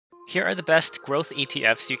Here are the best growth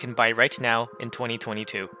ETFs you can buy right now in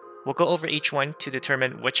 2022. We'll go over each one to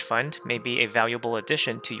determine which fund may be a valuable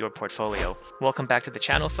addition to your portfolio. Welcome back to the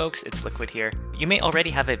channel, folks. It's Liquid here. You may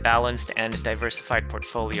already have a balanced and diversified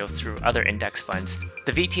portfolio through other index funds.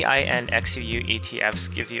 The VTI and XUU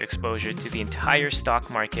ETFs give you exposure to the entire stock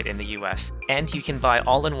market in the US, and you can buy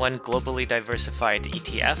all-in-one globally diversified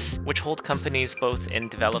ETFs, which hold companies both in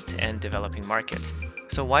developed and developing markets.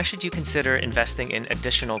 So why should you consider investing in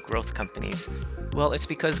additional growth companies? Well, it's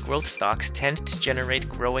because growth stocks tend to generate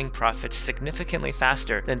growing profits significantly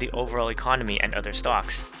faster than the overall economy and other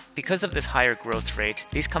stocks. Because of this higher growth rate,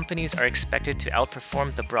 these companies are expected to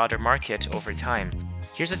outperform the broader market over time.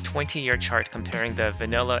 Here's a 20-year chart comparing the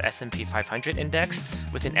vanilla S&P 500 index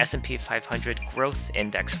with an S&P 500 growth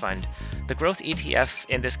index fund. The growth ETF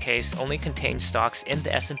in this case only contains stocks in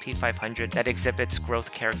the S&P 500 that exhibits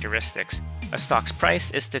growth characteristics. A stock's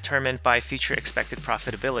price is determined by future expected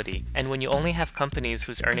profitability, and when you only have companies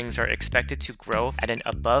whose earnings are expected to grow at an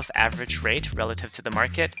above-average rate relative to the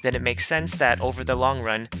market, then it makes sense that over the long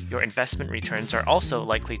run, your investment returns are also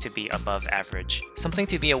likely to be above average. Something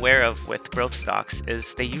to be aware of with growth stocks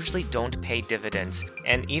is they usually don't pay dividends,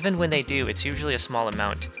 and even when they do, it's usually a small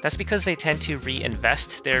amount. That's because they tend to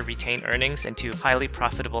reinvest their retained earnings into highly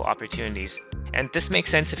profitable opportunities. And this makes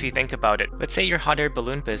sense if you think about it. Let's say your hot air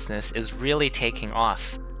balloon business is really taking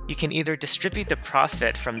off. You can either distribute the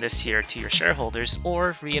profit from this year to your shareholders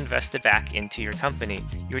or reinvest it back into your company.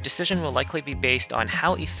 Your decision will likely be based on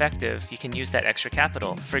how effective you can use that extra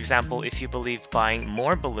capital. For example, if you believe buying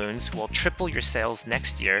more balloons will triple your sales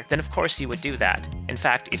next year, then of course you would do that. In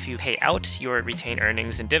fact, if you pay out your retained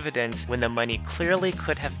earnings and dividends when the money clearly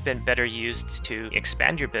could have been better used to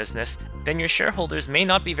expand your business, then your shareholders may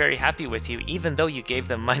not be very happy with you even though you gave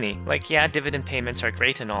them money. Like, yeah, dividend payments are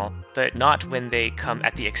great and all, but not when they come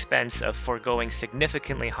at the expense of foregoing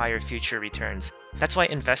significantly higher future returns. That's why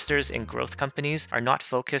investors in growth companies are not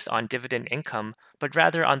focused on dividend income, but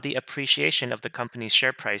rather on the appreciation of the company's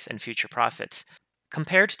share price and future profits.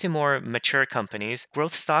 Compared to more mature companies,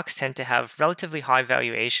 growth stocks tend to have relatively high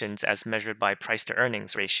valuations as measured by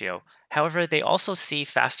price-to-earnings ratio. However, they also see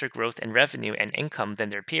faster growth in revenue and income than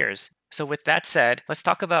their peers. So with that said, let's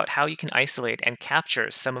talk about how you can isolate and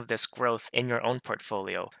capture some of this growth in your own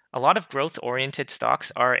portfolio. A lot of growth-oriented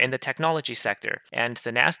stocks are in the technology sector, and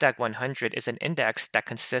the Nasdaq 100 is an index that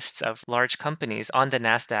consists of large companies on the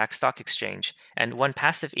Nasdaq stock exchange. And one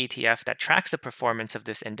passive ETF that tracks the performance of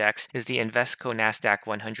this index is the Invesco Nasdaq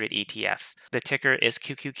 100 ETF. The ticker is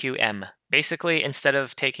QQQM. Basically, instead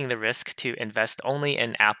of taking the risk to invest only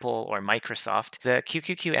in Apple or Microsoft, the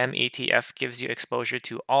QQQM ETF gives you exposure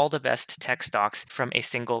to all the best tech stocks from a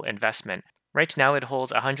single investment. Right now, it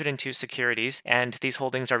holds 102 securities, and these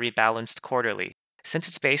holdings are rebalanced quarterly. Since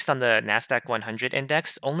it's based on the Nasdaq 100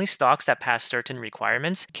 index, only stocks that pass certain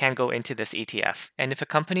requirements can go into this ETF. And if a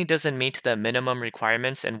company doesn't meet the minimum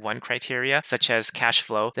requirements in one criteria, such as cash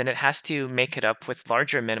flow, then it has to make it up with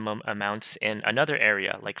larger minimum amounts in another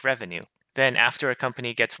area, like revenue. Then after a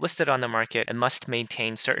company gets listed on the market, it must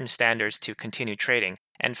maintain certain standards to continue trading,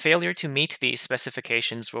 and failure to meet these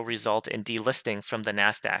specifications will result in delisting from the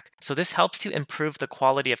Nasdaq. So this helps to improve the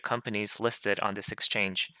quality of companies listed on this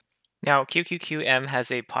exchange. Now, QQQM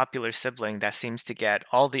has a popular sibling that seems to get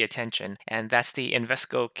all the attention, and that's the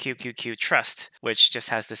Invesco QQQ Trust, which just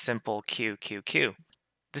has the simple QQQ.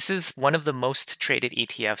 This is one of the most traded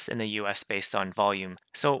ETFs in the US based on volume.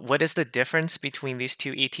 So what is the difference between these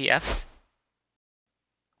two ETFs?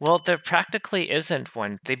 Well, there practically isn't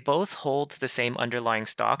one. They both hold the same underlying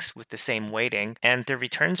stocks with the same weighting, and their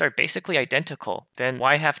returns are basically identical. Then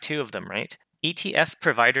why have two of them, right? ETF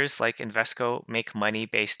providers like Invesco make money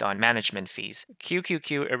based on management fees.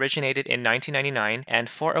 QQQ originated in 1999, and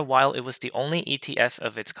for a while it was the only ETF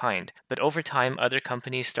of its kind. But over time, other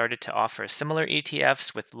companies started to offer similar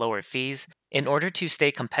ETFs with lower fees. In order to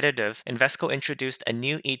stay competitive, Invesco introduced a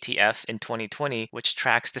new ETF in 2020, which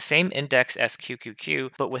tracks the same index as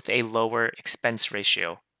QQQ, but with a lower expense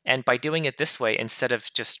ratio. And by doing it this way, instead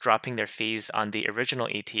of just dropping their fees on the original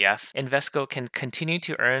ETF, Invesco can continue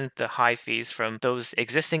to earn the high fees from those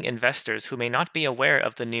existing investors who may not be aware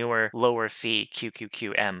of the newer, lower fee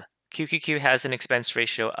QQQM. QQQ has an expense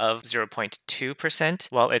ratio of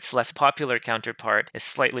 0.2%, while its less popular counterpart is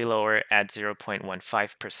slightly lower at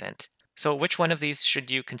 0.15%. So which one of these should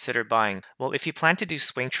you consider buying? Well, if you plan to do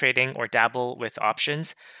swing trading or dabble with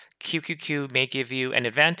options, QQQ may give you an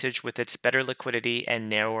advantage with its better liquidity and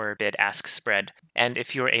narrower bid-ask spread. And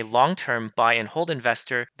if you're a long-term buy and hold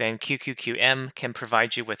investor, then QQQM can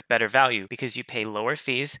provide you with better value because you pay lower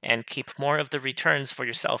fees and keep more of the returns for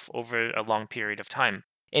yourself over a long period of time.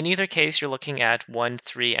 In either case, you're looking at 1,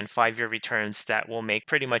 3, and 5-year returns that will make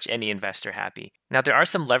pretty much any investor happy. Now, there are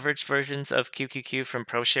some leveraged versions of QQQ from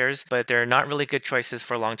ProShares, but they're not really good choices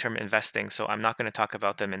for long-term investing, so I'm not going to talk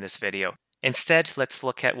about them in this video. Instead, let's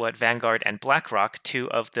look at what Vanguard and BlackRock, two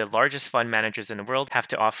of the largest fund managers in the world, have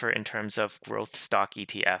to offer in terms of growth stock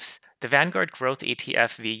ETFs. The Vanguard Growth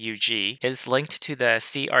ETF VUG is linked to the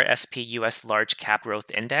CRSP US Large Cap Growth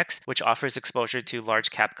Index, which offers exposure to large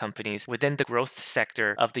cap companies within the growth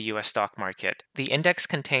sector of the US stock market. The index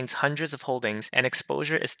contains hundreds of holdings, and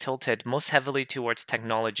exposure is tilted most heavily towards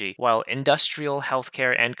technology, while industrial,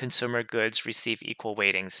 healthcare, and consumer goods receive equal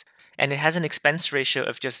weightings. And it has an expense ratio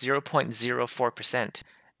of just 0.04%.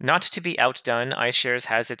 Not to be outdone, iShares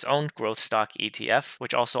has its own growth stock ETF,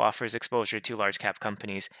 which also offers exposure to large cap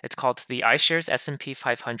companies. It's called the iShares S&P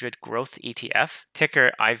 500 Growth ETF,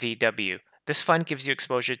 ticker IVW. This fund gives you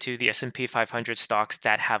exposure to the S&P 500 stocks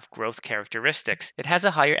that have growth characteristics. It has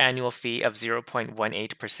a higher annual fee of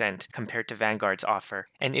 0.18% compared to Vanguard's offer.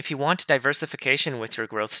 And if you want diversification with your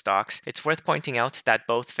growth stocks, it's worth pointing out that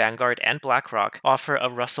both Vanguard and BlackRock offer a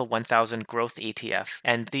Russell 1000 Growth ETF.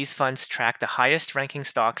 And these funds track the highest ranking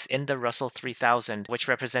stocks in the Russell 3000, which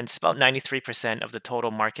represents about 93% of the total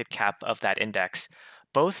market cap of that index.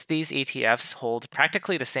 Both these ETFs hold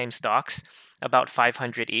practically the same stocks, about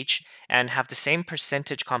 500 each, and have the same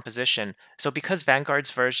percentage composition. So because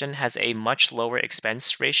Vanguard's version has a much lower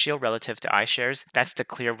expense ratio relative to iShares, that's the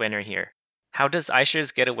clear winner here. How does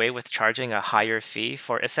iShares get away with charging a higher fee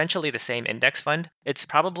for essentially the same index fund? It's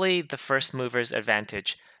probably the first mover's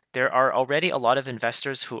advantage. There are already a lot of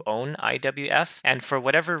investors who own IWF, and for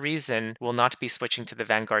whatever reason will not be switching to the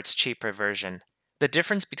Vanguard's cheaper version. The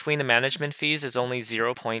difference between the management fees is only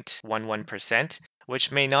 0.11%,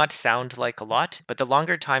 which may not sound like a lot, but the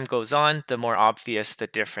longer time goes on, the more obvious the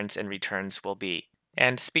difference in returns will be.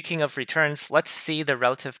 And speaking of returns, let's see the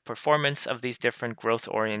relative performance of these different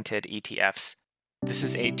growth-oriented ETFs. This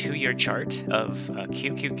is a 2-year chart of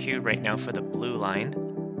QQQ right now for the blue line.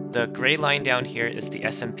 The gray line down here is the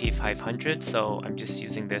S&P 500, so I'm just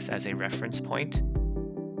using this as a reference point.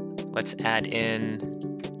 Let's add in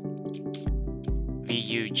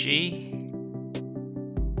VUG,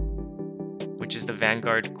 which is the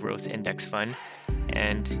Vanguard Growth Index Fund.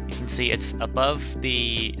 And you can see it's above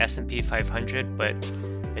the S&P 500, but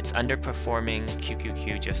it's underperforming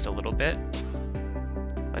QQQ just a little bit.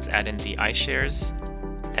 Let's add in the iShares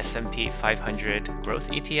S&P 500 Growth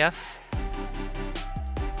ETF.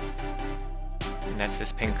 And that's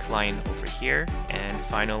this pink line over here. And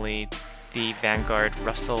finally, the Vanguard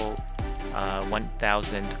Russell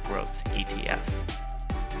 1000 Growth ETF.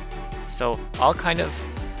 So all kind of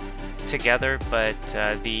together, but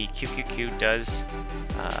the QQQ does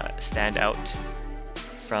stand out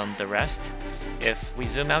from the rest. If we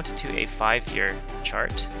zoom out to a 5-year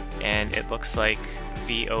chart, and it looks like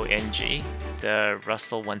VONG, the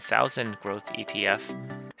Russell 1000 Growth ETF,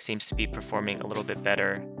 seems to be performing a little bit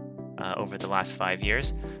better over the last 5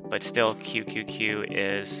 years, but still QQQ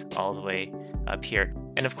is all the way up here.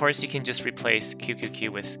 And of course, you can just replace QQQ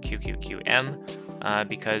with QQQM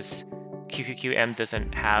because QQQM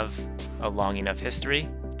doesn't have a long enough history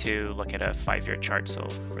to look at a 5-year chart, so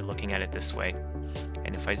we're looking at it this way.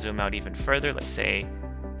 And if I zoom out even further, let's say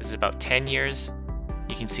this is about 10 years,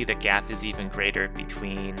 you can see the gap is even greater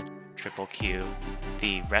between QQQ,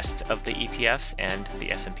 the rest of the ETFs, and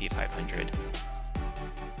the S&P 500.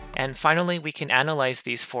 And finally, we can analyze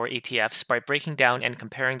these 4 ETFs by breaking down and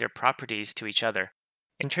comparing their properties to each other.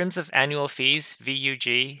 In terms of annual fees,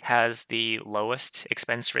 VUG has the lowest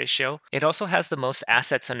expense ratio. It also has the most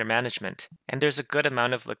assets under management, and there's a good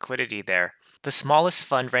amount of liquidity there. The smallest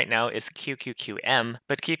fund right now is QQQM,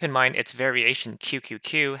 but keep in mind its variation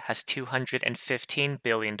QQQ has $215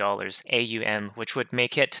 billion AUM, which would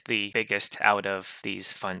make it the biggest out of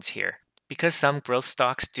these funds here. Because some growth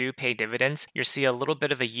stocks do pay dividends, you'll see a little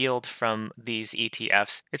bit of a yield from these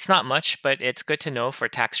ETFs. It's not much, but it's good to know for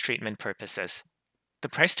tax treatment purposes. The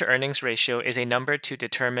price to earnings ratio is a number to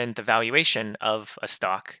determine the valuation of a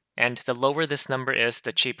stock, and the lower this number is,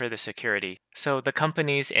 the cheaper the security. So the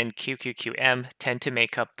companies in QQQM tend to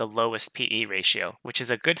make up the lowest PE ratio, which is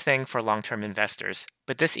a good thing for long-term investors.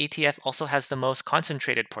 But this ETF also has the most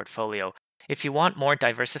concentrated portfolio. If you want more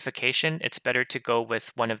diversification, it's better to go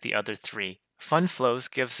with one of the other 3. Fund flows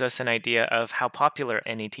gives us an idea of how popular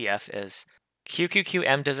an ETF is.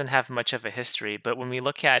 QQQM doesn't have much of a history, but when we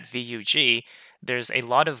look at VUG, there's a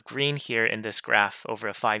lot of green here in this graph over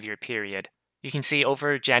a 5-year period. You can see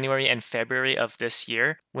over January and February of this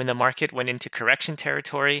year, when the market went into correction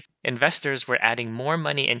territory, investors were adding more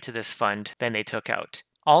money into this fund than they took out.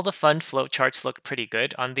 All the fund flow charts look pretty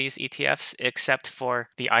good on these ETFs, except for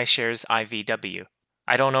the iShares IVW.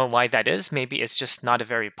 I don't know why that is. Maybe it's just not a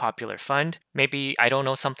very popular fund. Maybe I don't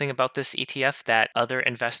know something about this ETF that other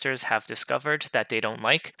investors have discovered that they don't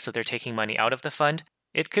like, so they're taking money out of the fund.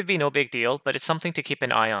 It could be no big deal, but it's something to keep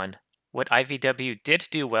an eye on. What IVW did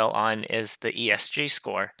do well on is the ESG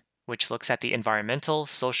score, which looks at the environmental,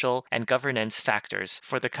 social, and governance factors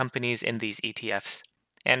for the companies in these ETFs.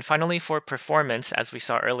 And finally, for performance, as we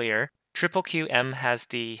saw earlier, QQQM has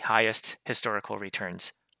the highest historical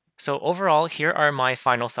returns. So overall, here are my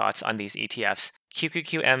final thoughts on these ETFs.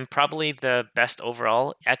 QQQM, probably the best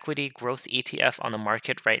overall equity growth ETF on the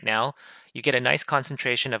market right now. You get a nice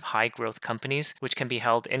concentration of high growth companies, which can be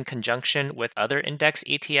held in conjunction with other index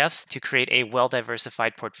ETFs to create a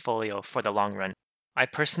well-diversified portfolio for the long run. I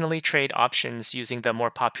personally trade options using the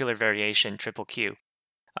more popular variation QQQ.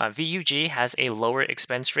 VUG has a lower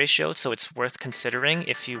expense ratio, so it's worth considering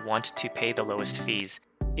if you want to pay the lowest fees.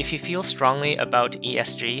 If you feel strongly about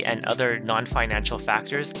ESG and other non-financial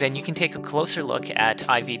factors, then you can take a closer look at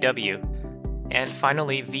IVW. And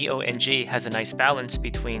finally, VONG has a nice balance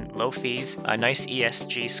between low fees, a nice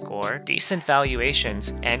ESG score, decent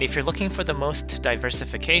valuations, and if you're looking for the most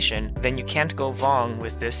diversification, then you can't go VONG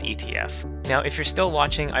with this ETF. Now, if you're still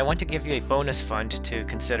watching, I want to give you a bonus fund to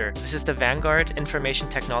consider. This is the Vanguard Information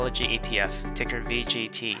Technology ETF, ticker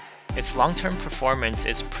VGT. Its long-term performance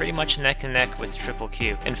is pretty much neck and neck with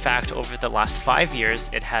QQQ. In fact, over the last 5 years,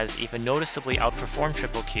 it has even noticeably outperformed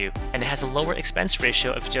QQQ, and it has a lower expense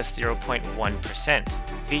ratio of just 0.1%.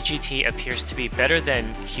 VGT appears to be better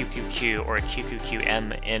than QQQ or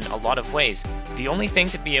QQQM in a lot of ways. The only thing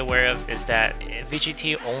to be aware of is that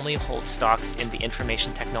VGT only holds stocks in the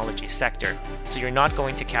information technology sector, so you're not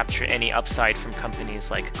going to capture any upside from companies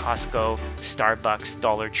like Costco, Starbucks,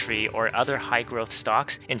 Dollar Tree, or other high-growth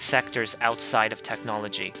stocks in sectors outside of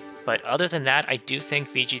technology. But other than that, I do think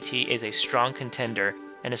VGT is a strong contender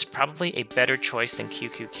and is probably a better choice than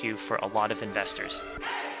QQQ for a lot of investors.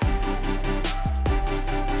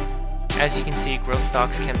 As you can see, growth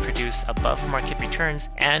stocks can produce above market returns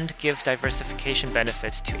and give diversification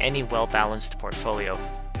benefits to any well-balanced portfolio.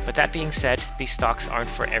 But that being said, these stocks aren't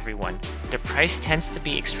for everyone. Their price tends to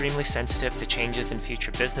be extremely sensitive to changes in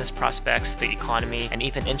future business prospects, the economy, and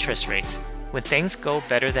even interest rates. When things go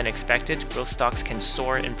better than expected, growth stocks can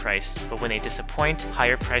soar in price, but when they disappoint,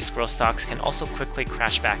 higher priced growth stocks can also quickly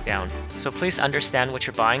crash back down. So please understand what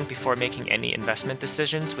you're buying before making any investment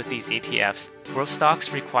decisions with these ETFs. Growth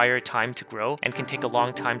stocks require time to grow and can take a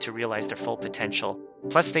long time to realize their full potential.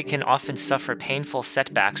 Plus, they can often suffer painful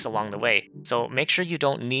setbacks along the way, so make sure you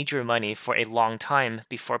don't need your money for a long time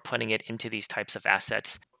before putting it into these types of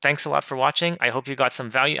assets. Thanks a lot for watching. I hope you got some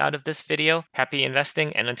value out of this video. Happy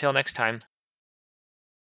investing, and until next time.